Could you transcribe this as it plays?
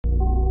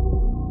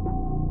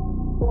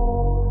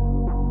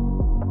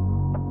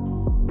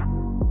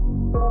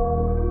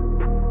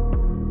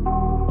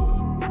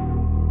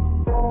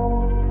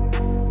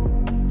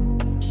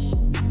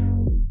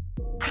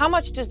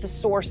much does the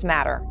source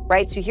matter,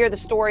 right? So you hear the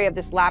story of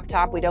this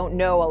laptop. We don't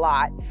know a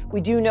lot. We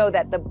do know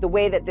that the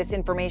way that this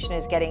information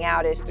is getting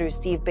out is through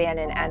Steve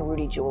Bannon and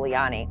Rudy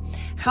Giuliani.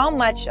 How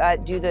much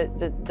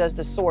does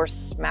the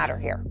source matter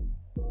here?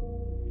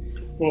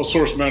 Well,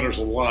 source matters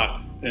a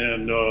lot,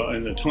 and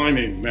the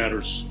timing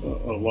matters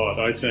a lot,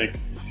 I think.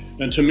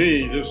 And to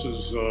me, this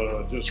is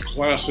just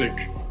classic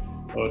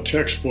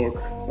textbook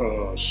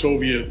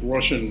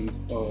Soviet-Russian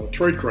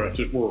tradecraft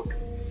at work.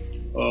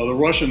 The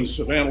Russians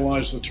have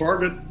analyzed the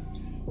target.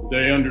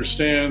 They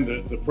understand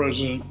that the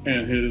president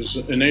and his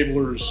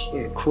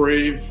enablers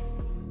crave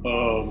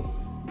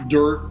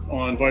dirt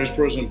on Vice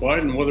President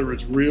Biden, whether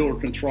it's real or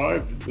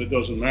contrived, it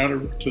doesn't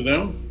matter to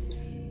them.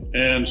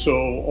 And so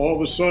all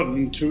of a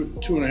sudden, two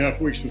and a half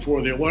weeks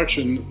before the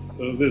election,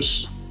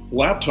 this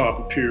laptop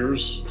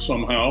appears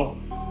somehow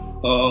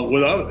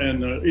without,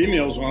 and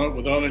emails on it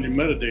without any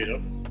metadata.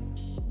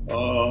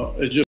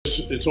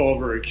 It's all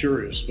very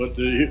curious. But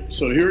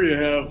so here you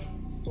have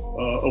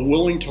a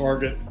willing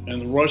target,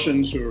 and the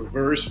Russians, who are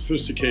very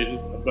sophisticated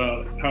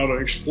about how to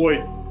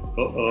exploit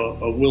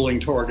a willing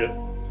target.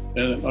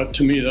 And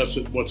to me, that's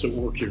what's at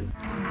work here.